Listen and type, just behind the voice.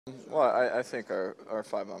Well, I think our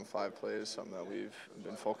 5-on-5 play is something that we've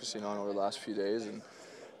been focusing on over the last few days,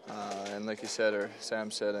 and like you said, or Sam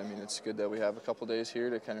said, I mean, it's good that we have a couple days here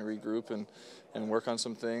to kind of regroup and work on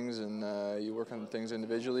some things, and you work on things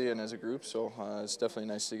individually and as a group. So it's definitely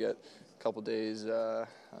nice to get a couple days,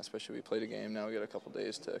 especially we played a game. Now we get a couple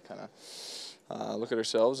days to kind of look at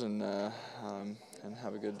ourselves and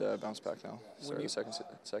have a good bounce back now. Start the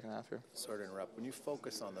second half here. Sorry to interrupt. When you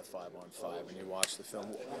focus on the 5-on-5 and you watch the film,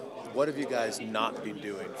 what have you guys not been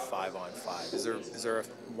doing 5-on-5? Is there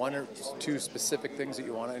one or two specific things that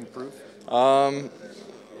you want to improve?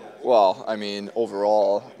 Well, I mean,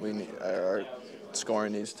 overall, our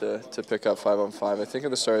scoring needs to pick up 5-on-5. I think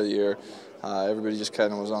at the start of the year, everybody just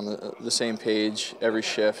kind of was on the same page every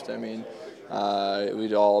shift. I mean,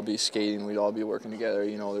 we'd all be skating, we'd all be working together.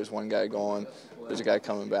 You know, there's one guy going, there's a guy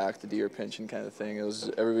coming back, the D are pinching kind of thing.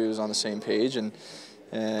 Everybody was on the same page, and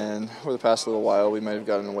over the past little while, we might have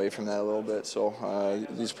gotten away from that a little bit. So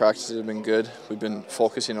these practices have been good. We've been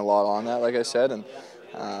focusing a lot on that, like I said, and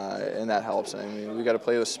that helps. I mean, we got to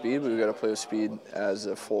play with speed, but we got to play with speed as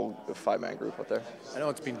a full five-man group out there. I know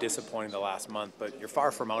it's been disappointing the last month, but you're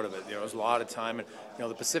far from out of it. You know, there's a lot of time, and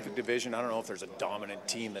the Pacific Division. I don't know if there's a dominant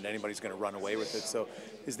team that anybody's going to run away with it. So,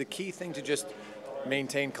 is the key thing to just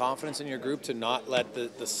maintain confidence in your group, to not let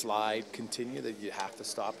the slide continue, that you have to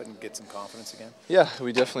stop it and get some confidence again? Yeah,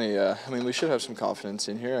 we definitely, I mean, we should have some confidence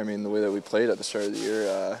in here. I mean, the way that we played at the start of the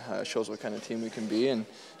year shows what kind of team we can be, and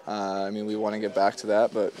I mean, we want to get back to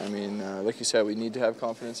that, but I mean, like you said, we need to have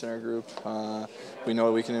confidence in our group. We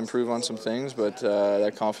know we can improve on some things, but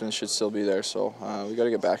that confidence should still be there, so we got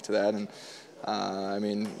to get back to that, and I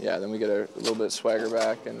mean, yeah, then we get a little bit of swagger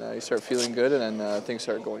back, and you start feeling good, and then things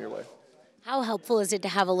start going your way. How helpful is it to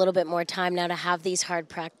have a little bit more time now to have these hard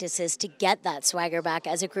practices to get that swagger back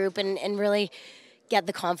as a group and really get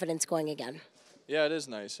the confidence going again? Yeah, it is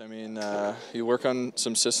nice. I mean, you work on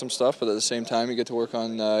some system stuff, but at the same time, you get to work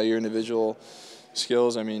on your individual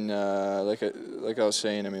skills. I mean, like I was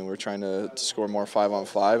saying, I mean, we're trying to score more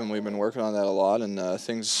 5-on-5, and we've been working on that a lot, and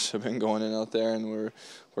things have been going in out there, and we're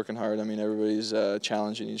working hard. I mean, everybody's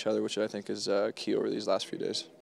challenging each other, which I think is key over these last few days.